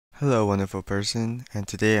Hello, wonderful person, and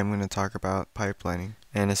today I'm going to talk about pipelining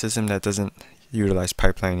and a system that doesn't utilize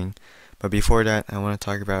pipelining. But before that, I want to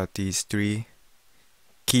talk about these three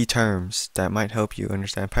key terms that might help you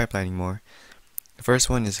understand pipelining more. The first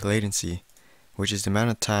one is latency, which is the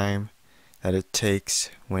amount of time that it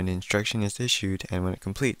takes when the instruction is issued and when it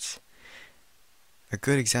completes. A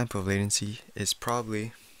good example of latency is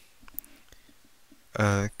probably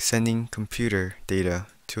sending computer data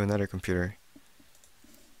to another computer.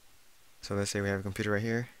 So let's say we have a computer right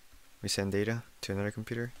here, we send data to another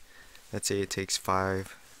computer. Let's say it takes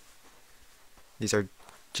 5, these are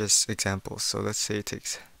just examples, so let's say it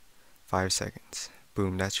takes 5 seconds.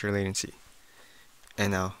 Boom, that's your latency.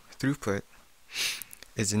 And now, throughput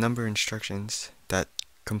is the number of instructions that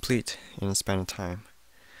complete in a span of time.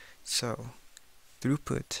 So,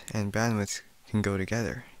 throughput and bandwidth can go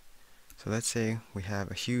together. So let's say we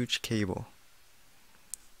have a huge cable.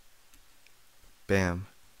 Bam.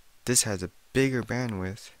 This has a bigger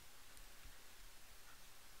bandwidth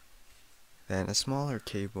than a smaller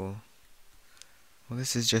cable. Well,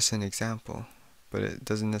 this is just an example, but it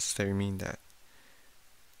doesn't necessarily mean that.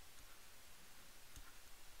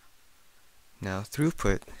 Now,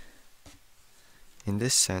 throughput, in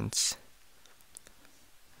this sense,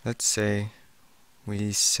 let's say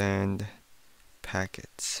we send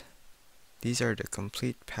packets. These are the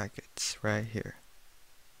complete packets right here.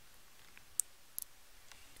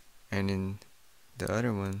 And in the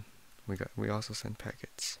other one, we also send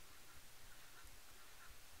packets.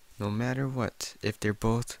 No matter what, if they're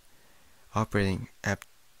both operating at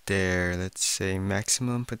their, let's say,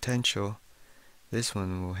 maximum potential, this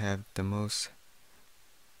one will have the most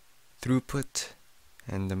throughput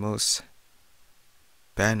and the most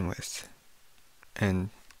bandwidth.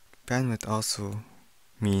 And bandwidth also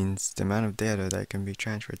means the amount of data that can be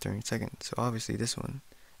transferred during a second. So obviously this one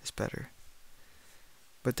is better.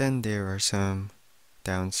 But then there are some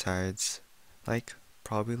downsides, like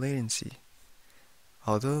probably latency.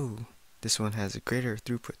 Although this one has a greater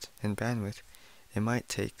throughput and bandwidth, it might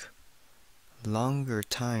take longer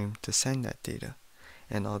time to send that data.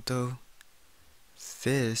 And although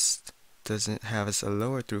this doesn't have a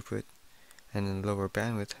lower throughput and a lower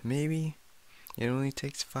bandwidth, maybe it only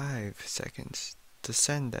takes 5 seconds to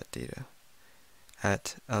send that data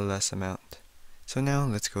at a less amount. So now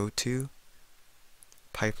let's go to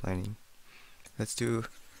pipelining. Let's do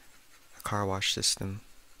a car wash system.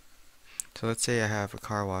 So let's say I have a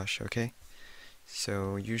car wash, okay?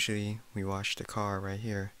 So usually we wash the car right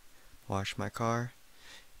here. Wash my car,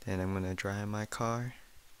 then I'm gonna dry my car,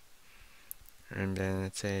 and then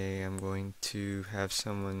let's say I'm going to have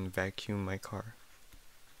someone vacuum my car.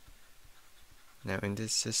 Now in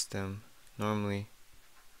this system, normally,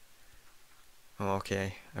 oh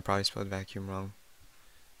okay, I probably spelled vacuum wrong.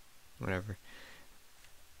 Whatever.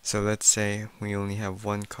 So let's say we only have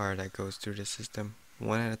one car that goes through the system,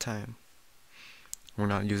 one at a time. We're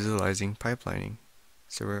not utilizing pipelining.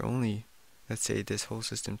 So we're only, let's say this whole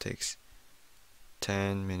system takes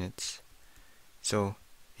 10 minutes. So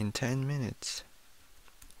in 10 minutes,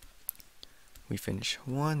 we finish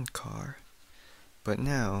one car. But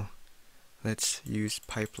now, let's use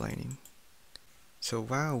pipelining. So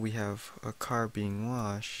while we have a car being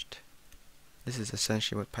washed, this is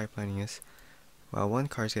essentially what pipelining is. While one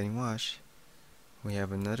car is getting washed, we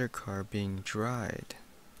have another car being dried.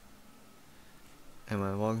 And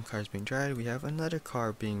while one car is being dried, we have another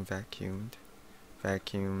car being vacuumed,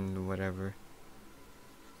 whatever.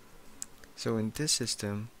 So in this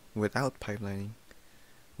system, without pipelining,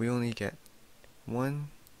 we only get one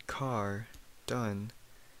car done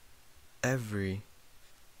every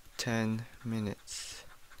 10 minutes.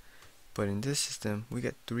 But in this system, we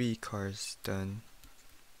get 3 cars done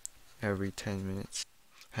every 10 minutes.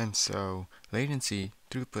 And so, latency,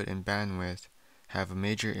 throughput, and bandwidth have a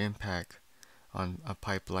major impact on a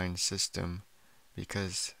pipeline system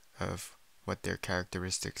because of what their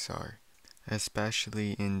characteristics are,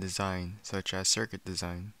 especially in design, such as circuit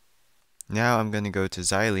design. Now I'm going to go to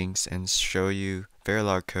Xilinx and show you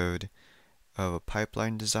Verilog code of a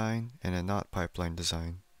pipeline design and a not pipeline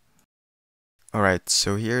design. Alright,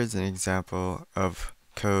 so here's an example of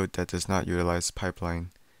code that does not utilize pipeline.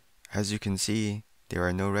 As you can see, there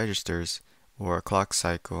are no registers or a clock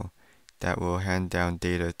cycle that will hand down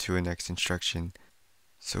data to a next instruction.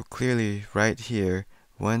 So clearly, right here,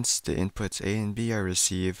 once the inputs A and B are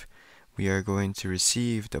received, we are going to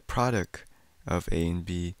receive the product of A and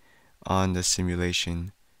B on the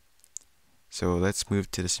simulation. So let's move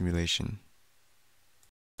to the simulation.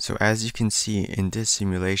 So as you can see in this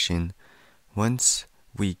simulation, once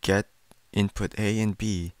we get input A and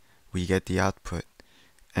B, we get the output.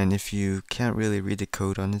 And if you can't really read the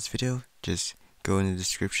code on this video, just go in the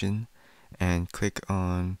description and click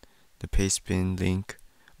on the paste bin link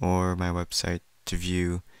or my website to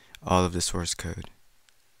view all of the source code.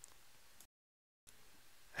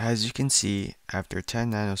 As you can see, after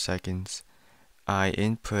 10 nanoseconds, I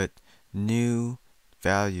input new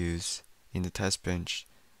values in the test bench.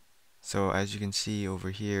 So as you can see over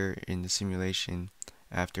here in the simulation,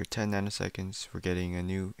 after 10 nanoseconds, we're getting a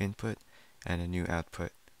new input and a new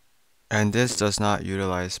output. And this does not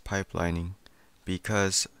utilize pipelining,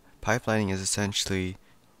 because pipelining is essentially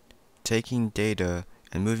taking data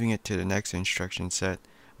and moving it to the next instruction set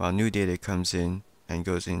while new data comes in and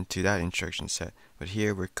goes into that instruction set. But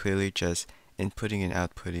here we're clearly just inputting and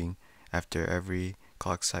outputting after every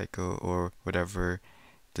clock cycle or whatever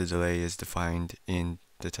the delay is defined in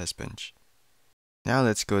the test bench. Now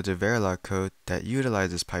let's go to Verilock code that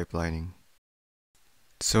utilizes pipelining.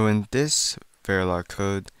 So in this Verilock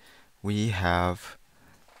code, we have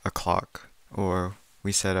a clock, or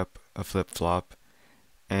we set up a flip-flop,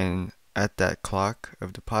 and at that clock,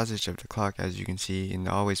 of the position of the clock, as you can see in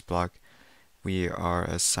the always block, we are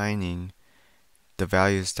assigning the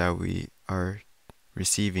values that we are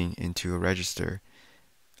receiving into a register.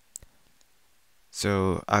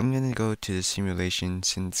 So I'm going to go to the simulation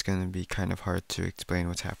since it's going to be kind of hard to explain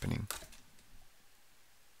what's happening.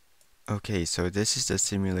 Okay, so this is the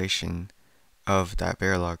simulation of that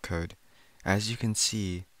Verilog code. As you can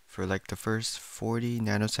see, for like the first 40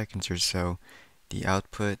 nanoseconds or so, the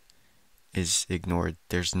output is ignored.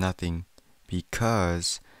 There's nothing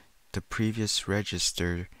because the previous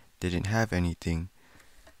register didn't have anything.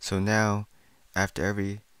 So now, after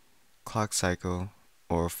every clock cycle,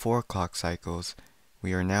 or 4 clock cycles,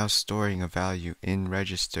 we are now storing a value in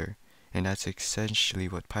register, and that's essentially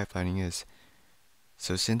what pipelining is.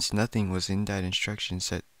 So since nothing was in that instruction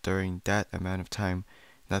set during that amount of time,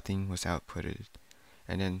 nothing was outputted.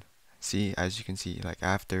 And then see, as you can see, like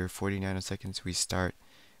after 40 nanoseconds, we start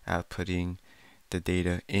outputting the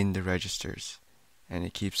data in the registers, and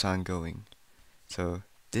it keeps on going. So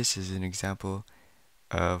this is an example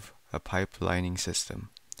of a pipelining system.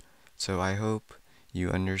 So I hope you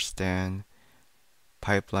understand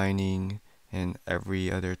pipelining and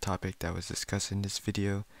every other topic that was discussed in this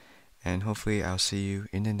video, and hopefully I'll see you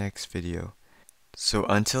in the next video. So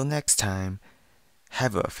until next time,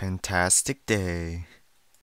 have a fantastic day.